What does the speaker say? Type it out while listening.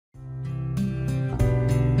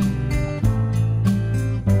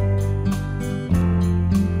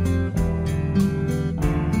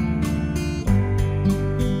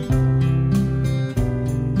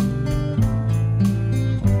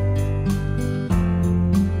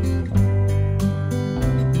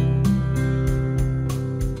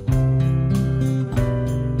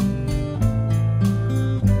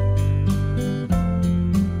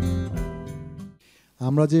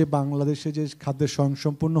আমরা যে বাংলাদেশে যে খাদ্যের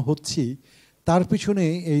স্বয়ংসম্পূর্ণ হচ্ছি তার পিছনে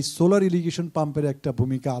এই সোলার ইরিগেশন পাম্পের একটা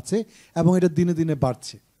ভূমিকা আছে এবং এটা দিনে দিনে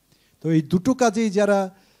বাড়ছে। তো এই দুটো কাজেই যারা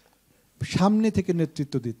সামনে থেকে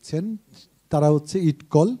নেতৃত্ব দিচ্ছেন তারা হচ্ছে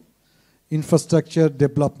ইডকল, ইনফ্রাস্ট্রাকচার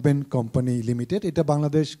ডেভেলপমেন্ট কোম্পানি লিমিটেড। এটা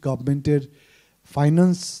বাংলাদেশ গভর্নমেন্টের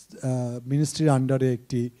ফাইন্যান্স মিনিস্ট্রির আন্ডারে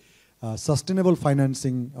একটি sustainable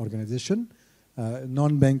financing organisation,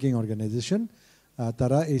 non banking organisation.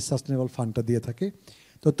 তারা এই সাস্টেনেবল ফান্ডটা দিয়ে থাকে।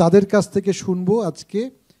 তো তাদের কাছ থেকে শুনবো আজকে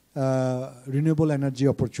রিনিউয়েবল এনার্জি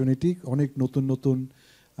অপরচুনিটি। অনেক নতুন নতুন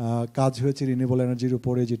কাজ হয়েছে রিনিউয়েবল এনার্জির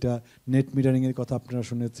উপরে, যেটা নেট মিটারিংয়ের কথা আপনারা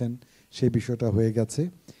শুনেছেন, সেই বিষয়টা হয়ে গেছে।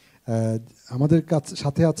 আমাদের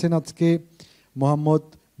সাথে আছেন আজকে মোহাম্মদ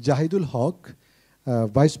জাহিদুল হক,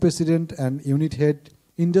 vice president and unit head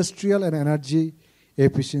industrial and energy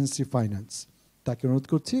efficiency finance. তাকে অনুরোধ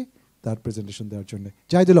করছি তার প্রেজেন্টেশন দেওয়ার জন্য।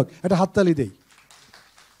 জাহিদুল হক, একটা হাততালি দেই।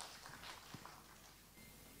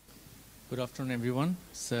 Good afternoon, everyone.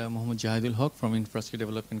 It's Mohammad Zahidul Haque from Infrastructure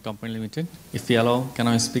Development Company Limited. If you allow, can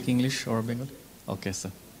I speak English or Bengali? Okay,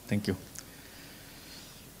 sir. Thank you.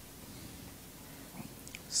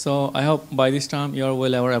 So I hope by this time you are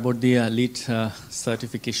well aware about the LEED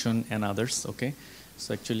certification and others. Okay. So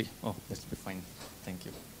actually, oh, that's be fine. Thank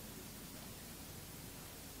you.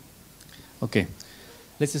 Okay.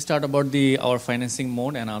 Let's start about our financing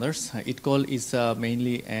mode and others. IDCOL is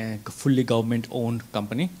mainly a fully government-owned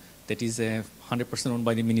company that is 100% owned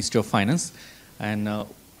by the Ministry of Finance, and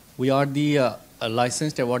we are the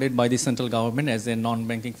licensed awarded by the central government as a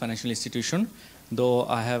non-banking financial institution. Though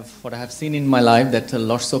what I have seen in my life that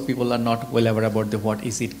lots of people are not well aware about what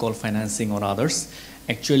is IDCOL financing or others.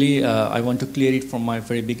 Actually, I want to clear it from my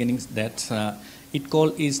very beginnings that IDCOL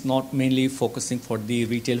is not mainly focusing for the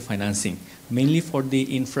retail financing, mainly for the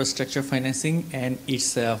infrastructure financing, and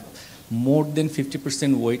it's more than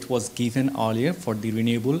 50% weight was given earlier for the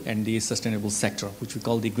renewable and the sustainable sector, which we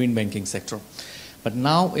call the green banking sector. But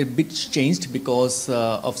now a bit changed because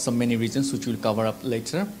of some many reasons, which we'll cover up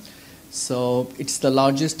later. So it's the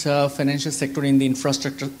largest financial sector in the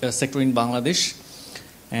infrastructure sector in Bangladesh.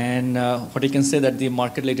 And what I can say that the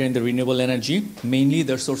market leader in the renewable energy, mainly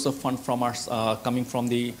their source of fund from us coming from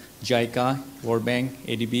the JICA, World Bank,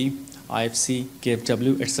 ADB, IFC,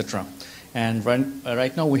 KfW, etc. And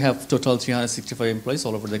right now we have total 365 employees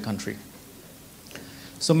all over the country.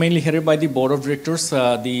 So mainly headed by the board of directors,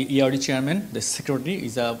 the ERD chairman, the secretary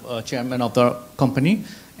is a chairman of the company,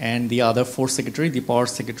 and the other four secretary, the power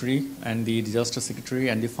secretary and the disaster secretary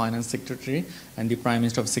and the finance secretary and the prime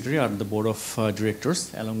minister of secretary are the board of directors,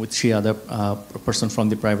 along with three other person from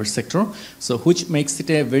the private sector. So which makes it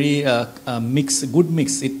a very good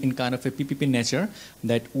mix in kind of a PPP nature,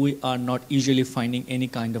 that we are not usually finding any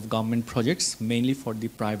kind of government projects, mainly for the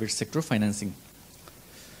private sector financing.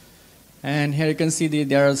 And here you can see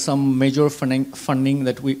there are some major funding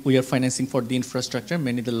that we are financing for the infrastructure,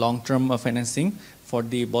 mainly the long-term financing for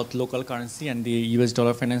the both local currency and the US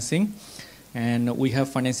dollar financing. And we have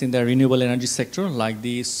financing the renewable energy sector, like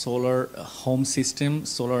the solar home system,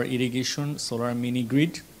 solar irrigation, solar mini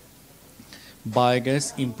grid, biogas,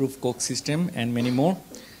 improved coke system, and many more.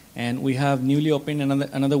 And we have newly opened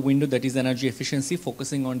another window that is energy efficiency,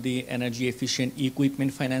 focusing on the energy efficient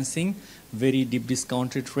equipment financing, very deep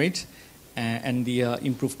discounted rate, and the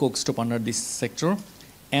improved coke stop under this sector,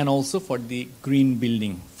 and also for the green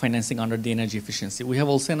building financing under the energy efficiency. We have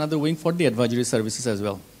also another wing for the advisory services as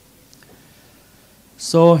well.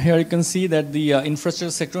 So here you can see that the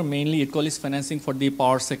infrastructure sector, mainly IDCOL is financing for the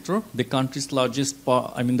power sector. The country's largest,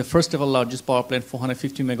 the first ever largest power plant,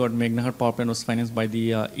 450 megawatt Meghnad power plant was financed by the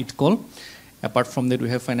IDCOL. Apart from that, we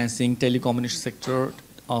have financing telecommunication sector,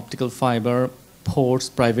 optical fiber, ports,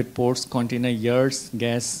 private ports, container yards,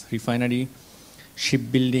 gas, refinery,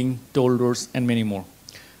 shipbuilding, toll roads, and many more.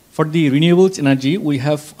 For the renewables energy, we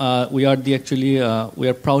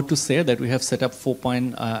are proud to say that we have set up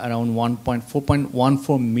around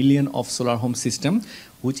 4.14 million of solar home system,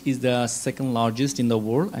 which is the second largest in the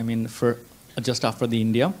world. I mean, for just after the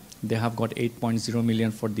India, they have got 8.0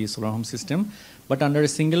 million for the solar home system. But under a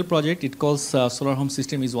single project, it calls solar home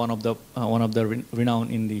system is one of the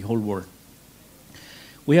renowned in the whole world.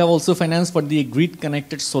 We have also financed for the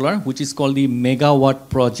grid-connected solar, which is called the megawatt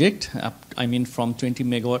project. From 20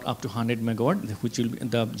 megawatt up to 100 megawatt, which will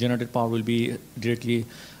the generated power will be directly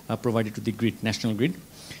provided to the grid, national grid.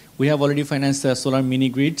 We have already financed solar mini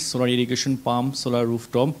grid, solar irrigation pump, solar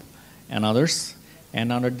rooftop, and others.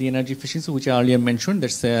 And under the energy efficiency, which I earlier mentioned,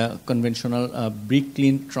 that's a conventional brick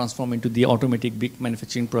clean transform into the automatic brick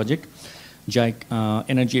manufacturing project,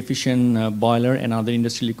 energy efficient boiler and other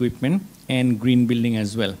industrial equipment, and green building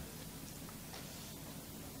as well.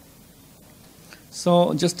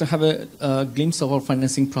 So just to have a glimpse of our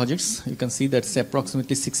financing projects, you can see that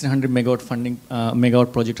approximately 1600 megawatt funding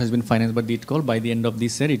megawatt project has been financed by the IDCOL. By the end of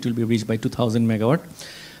this year, it will be reached by 2000 megawatt.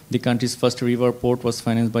 The country's first river port was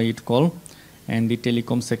financed by IDCOL, and the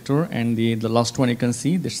telecom sector. And the last one you can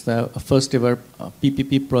see, this is the first ever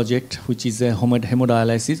PPP project, which is a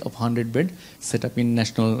hemodialysis of 100 bed set up in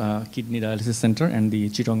National Kidney Dialysis Center and the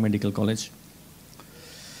Chittagong Medical College.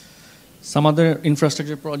 Some other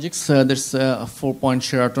infrastructure projects, there's a 4-point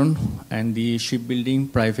Sheraton and the shipbuilding,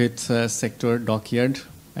 private sector dockyard,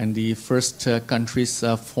 and the first country's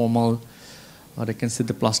formal, or I can say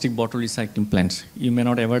the plastic bottle recycling plant. You may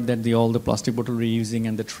not aware that all the plastic bottle reusing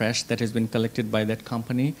and the trash that has been collected by that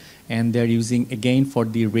company, and they're using again for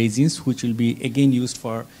the resins, which will be again used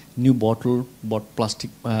for new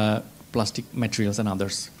plastic materials and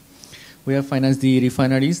others. We have financed the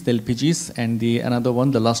refineries, the LPGs, and another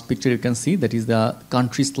one, the last picture you can see, that is the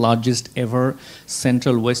country's largest ever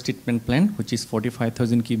central waste treatment plant, which is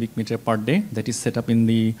 45,000 cubic meter per day, that is set up in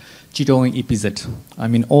the Chittagong EPZ. I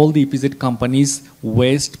mean, all the EPZ companies'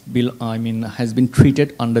 waste has been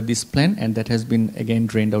treated under this plant, and that has been again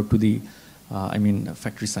drained out to the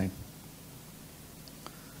factory side.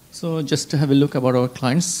 So just to have a look about our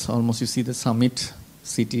clients, almost you see the Summit,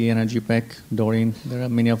 City, Energy Pack, Doreen, there are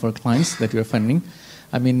many of our clients that we are funding.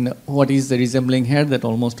 I mean, what is the resembling here, that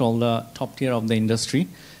almost all the top tier of the industry,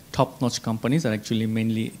 top-notch companies are actually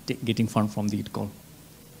mainly getting fund from the IDCOL.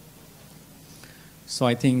 So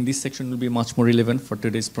I think this section will be much more relevant for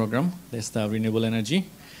today's program. That's the renewable energy.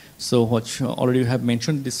 So what already you have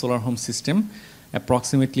mentioned, the solar home system,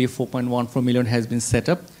 approximately 4.14 million has been set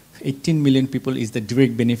up. 18 million people is the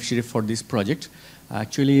direct beneficiary for this project.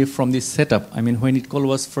 Actually, from this setup, I mean, when IDCOL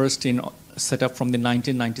was first set up from the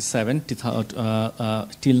 1997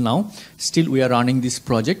 till now, still we are running this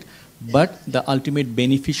project, but the ultimate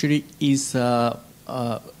beneficiary is, this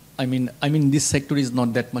sector is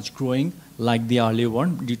not that much growing like the earlier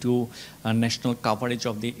one due to national coverage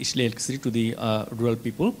of the electricity to the rural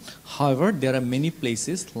people. However, there are many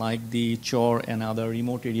places like the Chor and other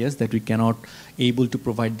remote areas that we cannot able to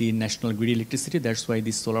provide the national grid electricity. That's why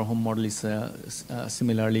this solar home model is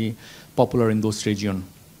similarly popular in those regions.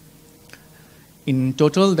 In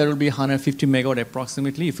total, there will be 150 megawatt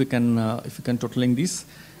approximately if we can totaling this,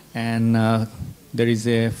 and there is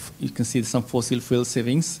you can see some fossil fuel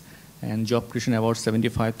savings and job creation about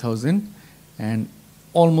 75,000. And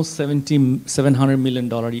almost $700 million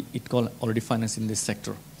IDCOL already financed in this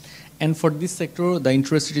sector. And for this sector, the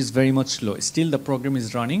interest rate is very much low. Still, the program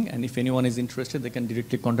is running, and if anyone is interested, they can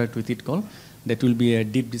directly contact with IDCOL. That will be a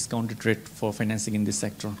deep discounted rate for financing in this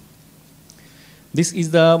sector. This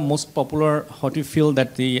is the most popular, what we feel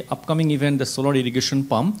that the upcoming event, the solar irrigation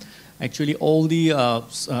pump. Actually, all the,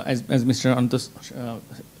 as Mr. Antos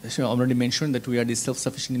already mentioned, that we are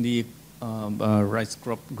self-sufficient in the rice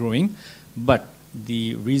crop growing. But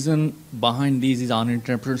the reason behind this is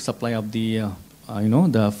uninterrupted supply of the,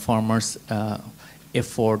 the farmers'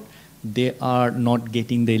 effort. They are not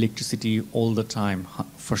getting the electricity all the time,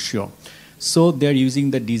 for sure. So they're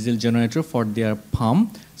using the diesel generator for their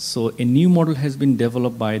pump. So a new model has been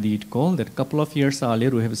developed by the IDCOL that a couple of years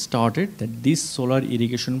earlier we have started that this solar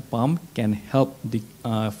irrigation pump can help the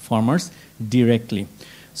farmers directly.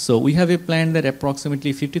 So we have a plan that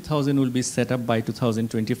approximately 50,000 will be set up by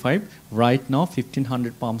 2025. Right now,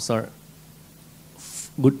 1,500 pumps are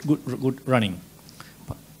good running.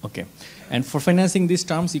 Okay. And for financing these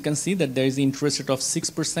terms, you can see that there is the interest rate of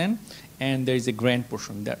 6%, and there is a grant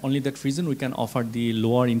portion. That only that reason we can offer the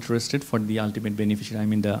lower interest rate for the ultimate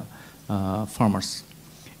beneficiary, the farmers.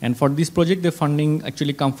 And for this project, the funding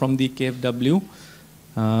actually come from the KfW,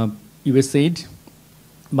 USAID,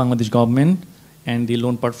 Bangladesh government, and the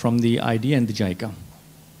loan part from the ID and the JICA.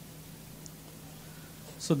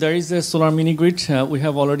 So there is a solar mini grid. We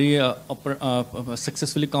have already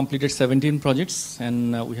successfully completed 17 projects,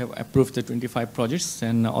 and we have approved the 25 projects.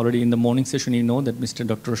 And already in the morning session, you know that Mr.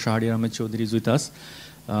 Dr. Shahriar Ahmed Chaudhary is with us,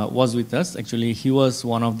 was with us. Actually, he was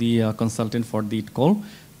one of the consultants for the IDCOL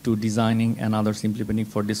to designing and others implementing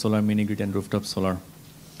for the solar mini grid and rooftop solar.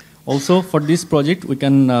 Also, for this project,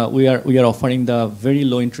 we are offering the very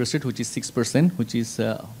low interest rate, which is 6%, which is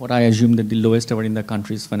what I assume that the lowest ever in the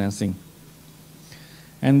country's financing.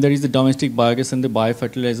 And there is the domestic biogas and the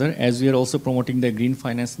biofertilizer. As we are also promoting the green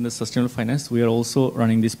finance and the sustainable finance, we are also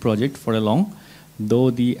running this project for a long.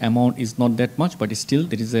 Though the amount is not that much, but still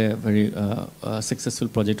there is a very successful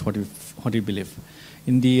project. What do you believe?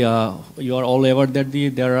 In the you are all aware that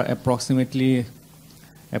there are approximately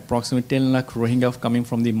approximately 10 lakh Rohingya coming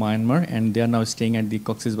from the Myanmar, and they are now staying at the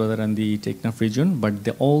Cox's Bazar and the Teknaf region. But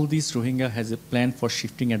all these Rohingya has a plan for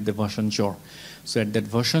shifting at the Vashanchor. So at that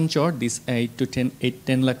Vashanchor, these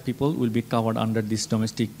 10 lakh people will be covered under this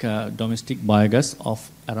domestic biogas of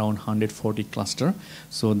around 140 cluster.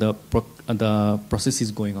 So the process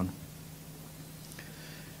is going on.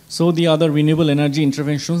 So the other renewable energy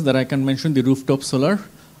interventions that I can mention, the rooftop solar.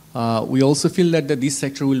 We also feel that this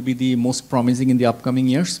sector will be the most promising in the upcoming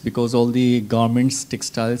years because all the garments,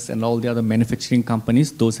 textiles, and all the other manufacturing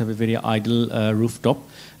companies, those have a very idle rooftop.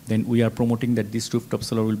 Then we are promoting that this rooftop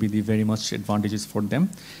solar will be the very much advantages for them.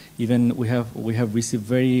 Even we have received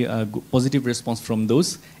very positive response from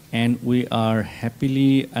those, and we are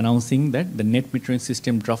happily announcing that the net metering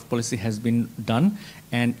system draft policy has been done,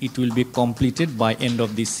 and it will be completed by end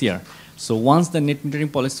of this year. So once the net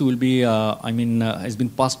metering policy will be, has been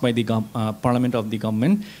passed by the Parliament of the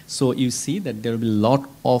government, so you see that there will be a lot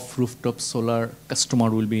of rooftop solar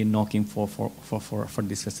customer will be knocking for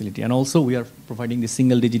this facility. And also we are providing the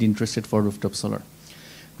single digit interest rate for rooftop solar.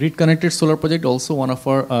 Grid connected solar project, also one of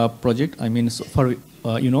our project. There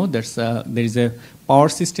is a power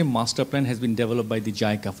system master plan has been developed by the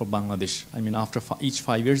JICA for Bangladesh. After each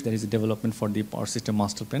 5 years, there is a development for the power system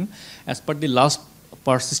master plan. As per the last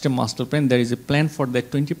power system master plan, there is a plan for that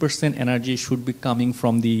 20% energy should be coming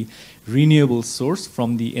from the renewable source,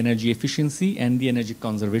 from the energy efficiency and the energy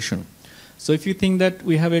conservation. So if you think that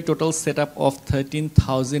we have a total setup of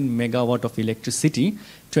 13,000 megawatt of electricity,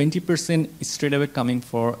 20% is straight away coming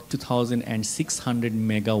for 2,600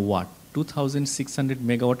 megawatt. 2,600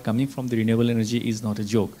 megawatt coming from the renewable energy is not a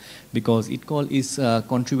joke, because IDCOL is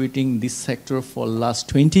contributing this sector for last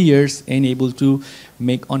 20 years and able to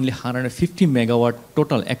make only 150 megawatt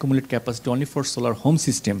total accumulated capacity only for solar home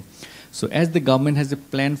system. So as the government has a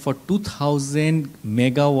plan for 2,000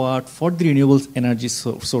 megawatt for the renewable energy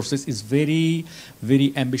sources, is very,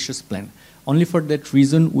 very ambitious plan. Only for that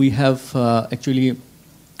reason, we have actually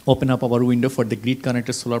open up our window for the grid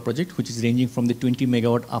connected solar project, which is ranging from the 20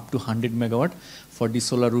 megawatt up to 100 megawatt. For the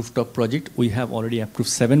solar rooftop project, we have already approved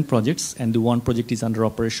 7 projects, and the 1 project is under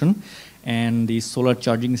operation. And the solar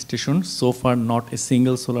charging station, so far not a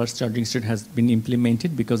single solar charging station has been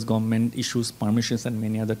implemented because government issues permissions and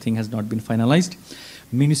many other things has not been finalized.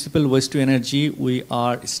 Municipal waste to energy, we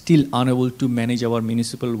are still unable to manage our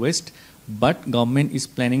municipal waste. But government is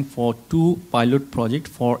planning for 2 pilot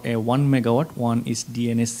projects for a 1 megawatt. One is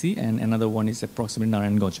DNSC and another one is approximately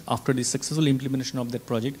Narayanganj. After the successful implementation of that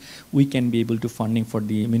project, we can be able to funding for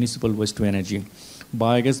the municipal waste to energy.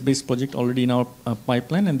 Biogas-based project already in our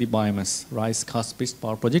pipeline, and the biomass, rice husk-based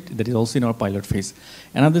power project, that is also in our pilot phase.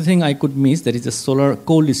 Another thing I could miss, that is the solar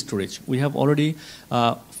cold storage. We have already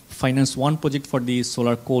financed 1 project for the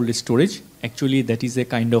solar cold storage. Actually, that is a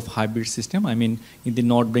kind of hybrid system. In the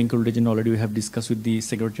North Bengal region already we have discussed with the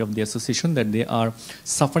secretary of the association that they are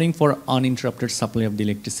suffering for uninterrupted supply of the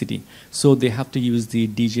electricity. So they have to use the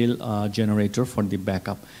diesel generator for the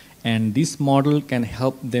backup. And this model can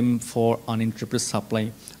help them for uninterrupted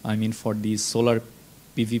supply, for the solar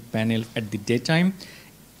PV panel at the daytime,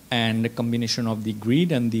 and the combination of the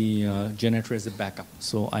grid and the generator as a backup.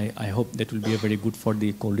 So I hope that will be a very good for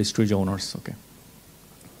the cold storage owners. Okay.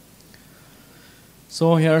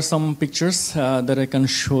 So here are some pictures that I can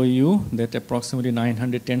show you, that approximately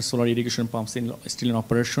 910 solar irrigation pumps still in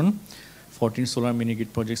operation, 14 solar mini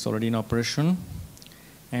grid projects already in operation.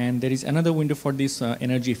 And there is another window for this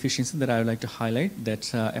energy efficiency that I would like to highlight,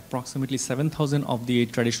 that approximately 7,000 of the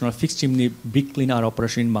traditional fixed chimney brick kiln are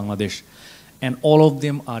operational in Bangladesh. And all of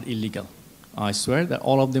them are illegal. I swear that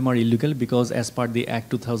all of them are illegal, because as per the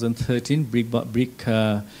Act 2013, Brick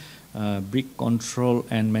Control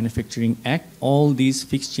and Manufacturing Act, all these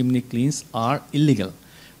fixed chimney kilns are illegal.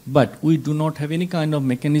 But we do not have any kind of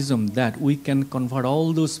mechanism that we can convert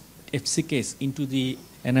all those FCKs into the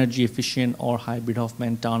energy efficient or hybrid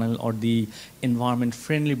Hoffman tunnel or the environment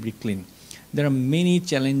friendly brick kiln. There are many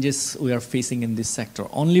challenges we are facing in this sector.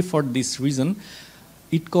 Only for this reason,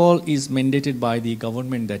 IDCOL is mandated by the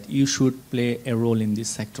government that you should play a role in this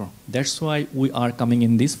sector. That's why we are coming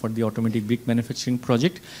in this for the automatic brick manufacturing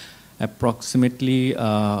project. Approximately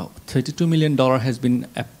 $32 million has been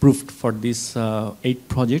approved for this 8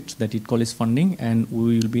 projects that IDCOL is funding, and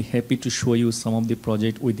we will be happy to show you some of the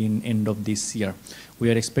projects within end of this year. We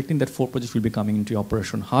are expecting that 4 projects will be coming into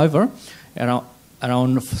operation. However,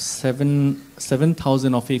 around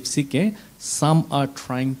 7,000 of FCK, some are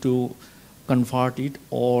trying to convert it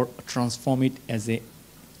or transform it as a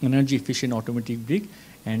energy efficient automatic brick,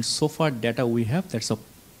 and so far data we have, that's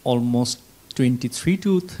almost 23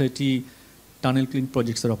 to 30 tunnel clean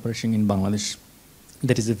projects are operating in Bangladesh.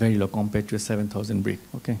 That is a very low compared to a 7,000 brick.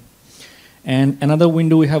 Okay. And another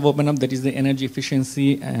window we have opened up, that is the energy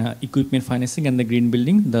efficiency equipment financing and the green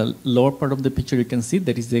building. The lower part of the picture you can see,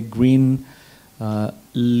 that is the green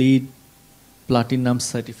LEED platinum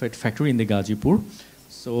certified factory in the Gazipur.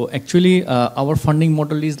 So actually our funding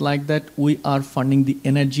model is like that. We are funding the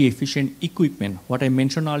energy efficient equipment. What I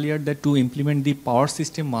mentioned earlier, that to implement the power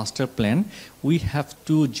system master plan, we have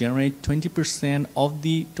to generate 20% of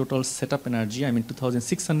the total setup energy, I mean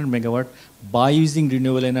 2,600 megawatt, by using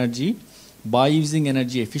renewable energy, by using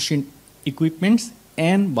energy efficient equipments,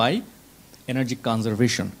 and by energy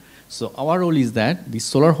conservation. So our role is that the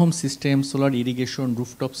solar home system, solar irrigation,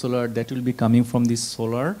 rooftop solar, that will be coming from the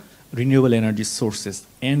solar renewable energy sources.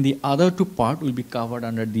 And the other two parts will be covered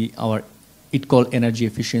under our IDCOL energy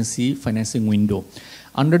efficiency financing window.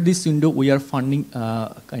 Under this window, we are funding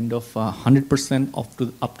kind of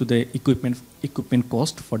 100% up to the equipment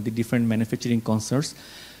cost for the different manufacturing concerns,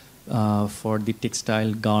 for the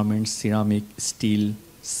textile, garments, ceramic, steel,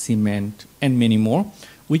 cement, and many more.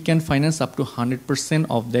 We can finance up to 100%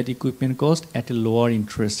 of that equipment cost at a lower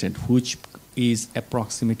interest rate, which is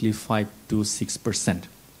approximately 5 to 6%.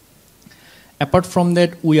 Apart from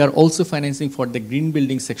that, we are also financing for the green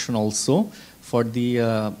building section also, for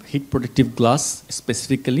the heat protective glass,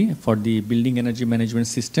 specifically for the building energy management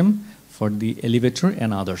system, for the elevator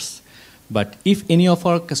and others. But if any of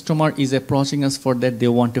our customer is approaching us for that, they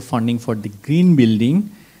want a funding for the green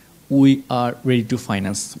building, we are ready to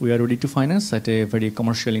finance. We are ready to finance at a very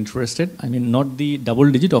commercial interest rate. I mean, not the double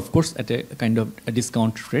digit, of course, at a kind of a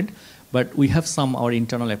discount rate, but we have some our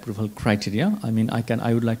internal approval criteria. I mean,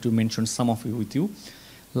 I would like to mention some of it with you.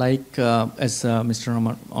 Like as Mr.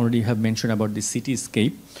 Rahman already have mentioned about the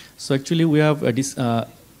cityscape. So actually we have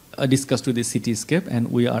discussed with the cityscape, and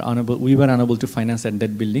we were unable to finance at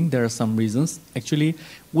that building. There are some reasons. Actually,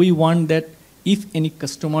 we want that if any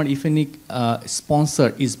customer, if any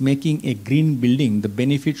sponsor is making a green building, the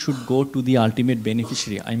benefit should go to the ultimate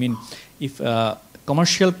beneficiary. I mean, if a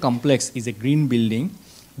commercial complex is a green building,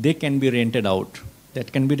 they can be rented out.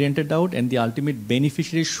 That can be rented out, and the ultimate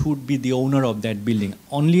beneficiary should be the owner of that building.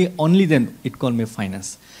 Only then IDCOL may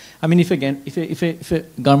finance. I mean, if a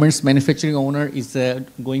garments manufacturing owner is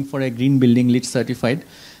going for a green building LEED certified,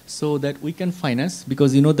 so that we can finance,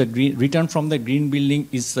 because you know the return from the green building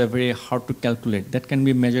is very hard to calculate. That can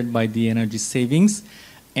be measured by the energy savings,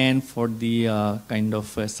 and for the kind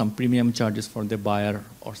of some premium charges for the buyer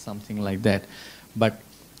or something like that. But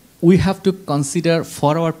we have to consider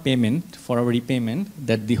for our payment, for our repayment,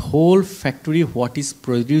 that the whole factory, what is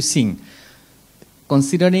producing,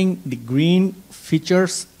 considering the green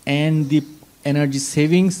features and the energy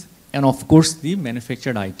savings, and of course the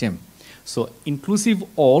manufactured item. So inclusive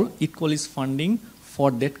all, IDCOL is funding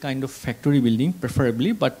for that kind of factory building,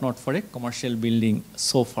 preferably, but not for a commercial building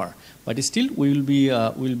so far. But still, we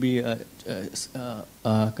will be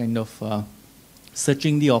kind of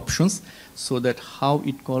searching the options, so that how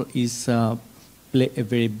IDCOL is play a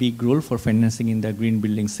very big role for financing in the green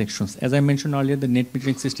building sections. As I mentioned earlier, the net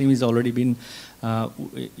metering system is already been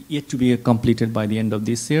yet to be completed by the end of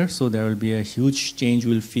this year. So there will be a huge change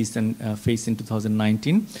we'll face in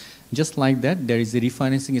 2019. Just like that, there is a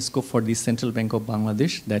refinancing scope for the Central Bank of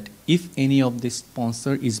Bangladesh, that if any of the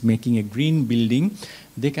sponsor is making a green building,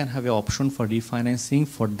 they can have an option for refinancing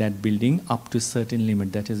for that building up to a certain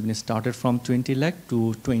limit. That has been started from 20 lakh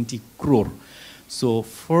to 20 crore. So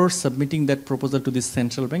for submitting that proposal to the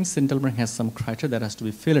Central Bank has some criteria that has to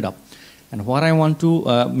be filled up. And what I want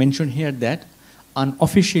to mention here, that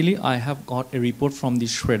unofficially, I have got a report from the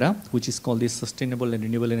SHREDA, which is called the Sustainable and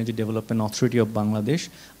Renewable Energy Development Authority of Bangladesh,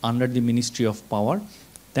 under the Ministry of Power,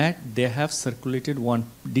 that they have circulated one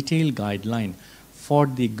detailed guideline for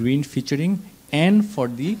the green featuring and for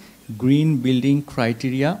the green building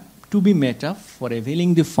criteria to be met up for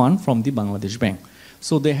availing the fund from the Bangladesh Bank.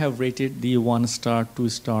 So they have rated the 1 star, 2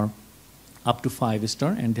 star, up to 5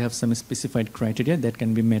 star, and they have some specified criteria that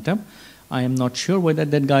can be met up. I am not sure whether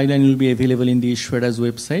that guideline will be available in the SHREDA's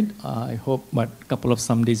website. I hope, but a couple of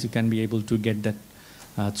some days you can be able to get that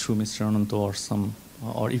through Mr. Ananto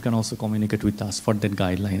or you can also communicate with us for that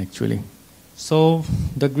guideline actually. So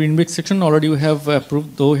the green brick section already we have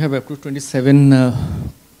approved, though we have approved 27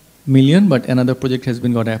 million, but another project has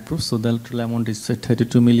been got approved, so the total amount is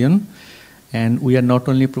 32 million. And we are not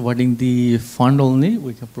only providing the fund only,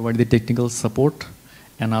 we can provide the technical support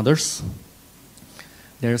and others.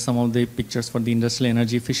 There are some of the pictures for the industrial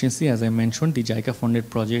energy efficiency. As I mentioned, the JICA funded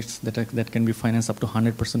projects that can be financed up to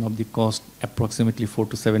 100% of the cost, approximately 4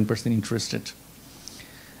 to 7% interest rate.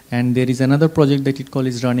 And there is another project that IDCOL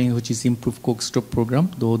is running, which is Improve Coke Stove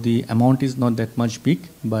Program, though the amount is not that much big,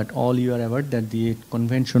 but all you are aware that the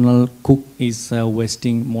conventional cook is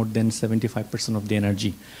wasting more than 75% of the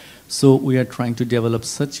energy. So we are trying to develop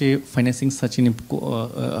such a financing, such a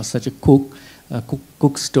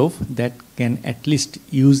cook stove that can at least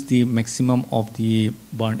use the maximum of the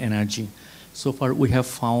burn energy. So far, we have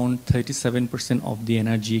found 37% of the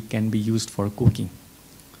energy can be used for cooking.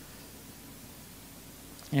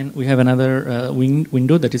 And we have another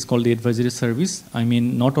window that is called the advisory service. I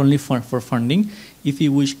mean, not only for funding, if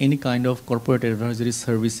you wish any kind of corporate advisory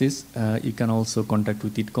services, you can also contact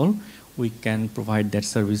with IDCOL. We can provide that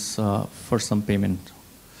service for some payment.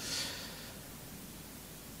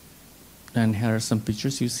 And here are some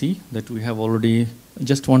pictures you see that we have already.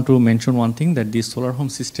 Just want to mention one thing, that the solar home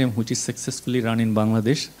system, which is successfully run in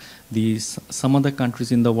Bangladesh, some other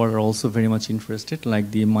countries in the world are also very much interested,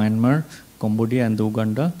 like the Myanmar, Cambodia, and the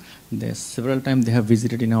Uganda. Several times they have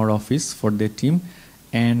visited in our office for their team,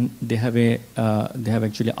 and they have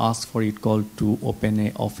actually asked for IDCOL to open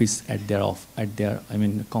an office at their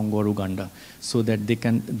Congo or Uganda, so that they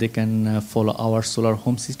can follow our solar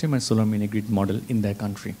home system and solar mini grid model in their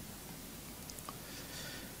country.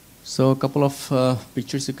 So a couple of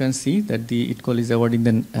pictures you can see that the IDCOL is awarding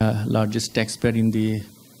the largest taxpayer in the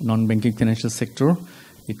non-banking financial sector.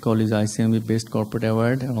 IDCOL is ICMB-based corporate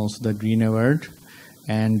award and also the Green Award.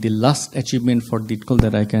 And the last achievement for the IDCOL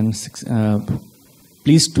that I can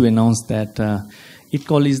pleased to announce that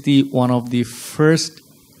IDCOL is one of the first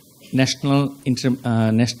national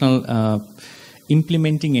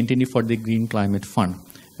implementing entity for the Green Climate Fund.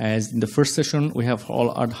 As in the first session, we have all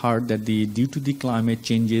heard that due to the climate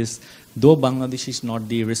changes, though Bangladesh is not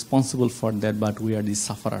the responsible for that, but we are the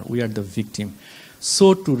sufferer, we are the victim.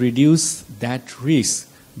 So to reduce that risk,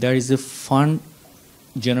 there is a fund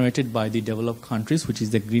generated by the developed countries, which is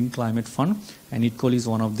the Green Climate Fund, and IDCOL is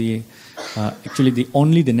one of the, actually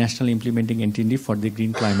the national implementing entity for the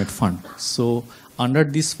Green Climate Fund. So under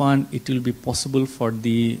this fund, it will be possible for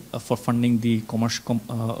funding the commercial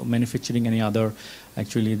manufacturing and any other,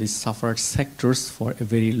 actually the suffered sectors for a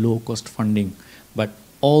very low cost funding. But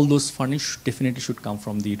all those funding definitely should come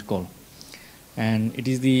from the IDCOL. And it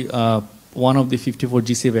is the one of the 54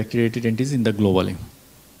 GCF accredited entities in the globally.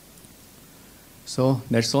 So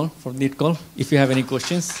that's all for the IDCOL. If you have any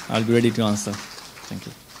questions, I'll be ready to answer. Thank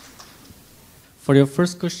you. For your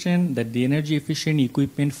first question, that the energy efficient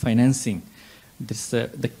equipment financing,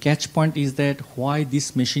 the catch point is that why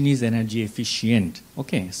this machine is energy efficient.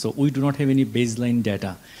 Okay, so we do not have any baseline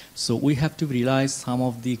data. So we have to realize some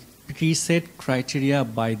of the preset criteria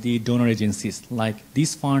by the donor agencies. Like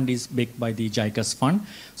this fund is backed by the JICA's fund.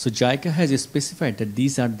 So JICA has specified that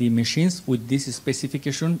these are the machines with this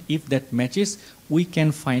specification. If that matches, we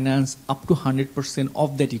can finance up to 100%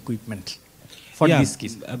 of that equipment for this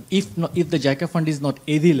case. If the JICA fund is not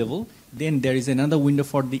available, then there is another window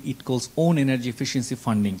for the IDCOL's own energy efficiency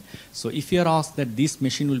funding. So if you are asked that this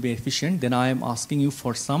machine will be efficient, then I am asking you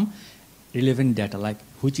for some relevant data, like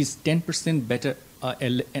which is 10% better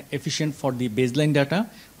efficient for the baseline data,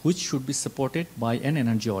 which should be supported by an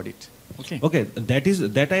energy audit. Okay. Okay,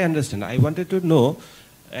 that I understand. I wanted to know,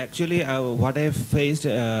 actually, what I have faced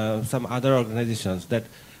some other organizations that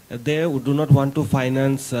they do not want to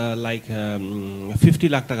finance 50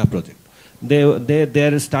 lakh taka project.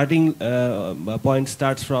 Their starting point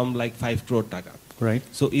starts from like 5 crore taka. Right.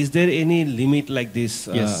 So is there any limit like this?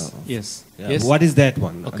 Yes. What is that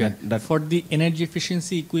one? Okay. For the energy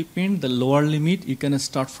efficiency equipment, the lower limit, you can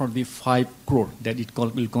start for the 5 crore that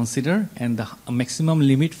IDCOL will consider, and the maximum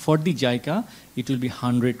limit for the JICA, it will be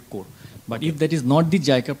 100 crore. But if that is not the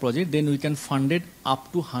JICA project, then we can fund it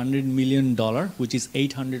up to $100 million, which is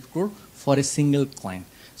 800 crore for a single client.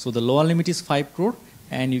 So the lower limit is 5 crore,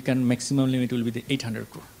 and you can maximum limit will be the 800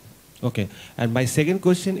 crore. Okay, and my second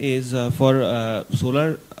question is for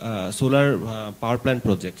solar power plant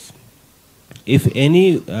projects. If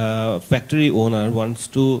any factory owner wants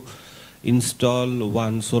to install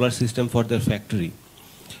one solar system for their factory,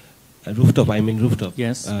 rooftop.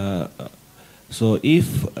 Yes. So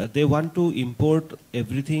if they want to import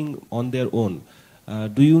everything on their own,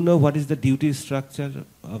 do you know what is the duty structure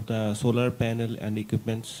of the solar panel and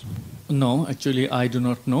equipments? No, actually I do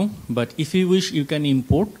not know. But if you wish, you can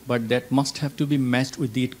import, but that must have to be matched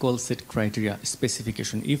with the IDCOL set criteria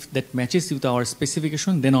specification. If that matches with our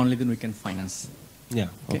specification, then only then we can finance. Yeah.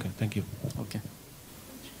 Okay. Thank you. Okay.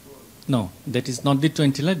 No, that is not the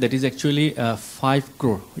 20 lakh. That is actually 5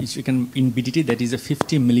 crore. Which you can in BDT. That is a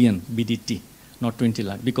 50 million BDT. not 20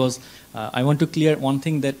 lakh. Because I want to clear one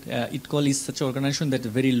thing, that IDCOL is such an organization that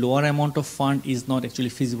a very lower amount of fund is not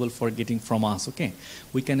actually feasible for getting from us, okay?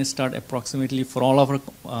 We can start approximately for all of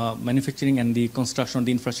our manufacturing and the construction of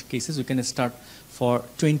the infrastructure cases, we can start for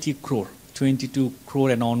 20 crore, 22 crore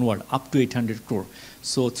and onward, up to 800 crore.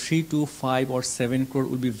 So 3 to 5 or 7 crore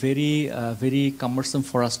would be very, very cumbersome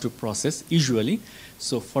for us to process usually.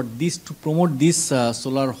 So for this, to promote this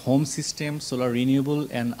solar home system, solar renewable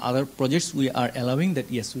and other projects, we are allowing that,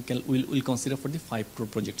 yes, we'll consider for the 5 crore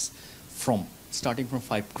projects starting from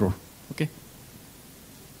 5 crore, okay?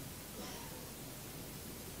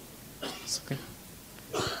 It's okay.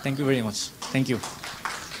 Thank you very much. Thank you.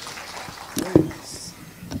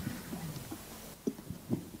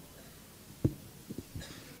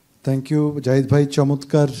 Thank you Zahid ভাই,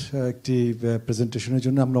 চমৎকার একটি প্রেজেন্টেশনের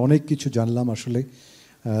জন্য। আমরা অনেক কিছু জানলাম আসলে,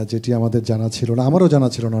 যেটি আমাদের জানা ছিল না, আমারও জানা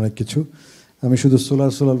ছিল না অনেক কিছু। আমি শুধু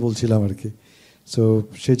সোলার বলছিলাম আর কি। সো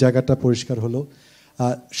সেই জায়গাটা পরিষ্কার হলো।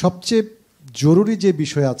 সবচেয়ে জরুরি যে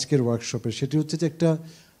বিষয় আজকের ওয়ার্কশপে, সেটি হচ্ছে যে একটা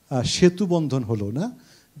সেতু বন্ধন হলো না,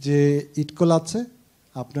 যে ইডকল আছে,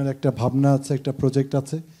 আপনার একটা ভাবনা আছে, একটা প্রজেক্ট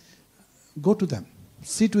আছে, go to them,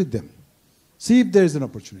 seat with them, see if there is an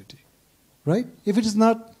opportunity, right? If it is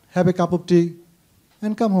not, have a cup of tea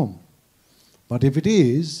and come home. But if it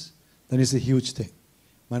is, then it's a huge thing.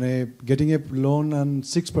 মানে getting a loan on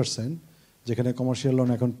 6%, যেখানে commercial loan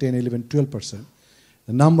এখন 10, 11, 12%,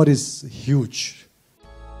 the number is huge.